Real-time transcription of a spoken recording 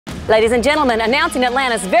Ladies and gentlemen, announcing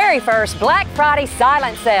Atlanta's very first Black Friday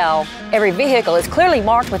silent sale. Every vehicle is clearly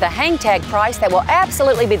marked with a hang tag price that will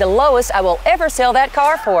absolutely be the lowest I will ever sell that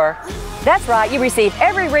car for. That's right, you receive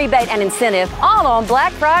every rebate and incentive all on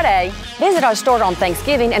Black Friday. Visit our store on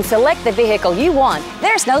Thanksgiving and select the vehicle you want.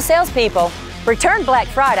 There's no salespeople. Return Black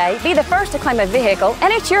Friday, be the first to claim a vehicle,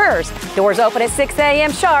 and it's yours. Doors open at 6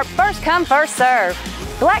 a.m. sharp, first come, first serve.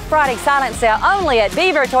 Black Friday silent sale only at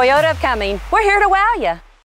Beaver Toyota of Cumming. We're here to wow you.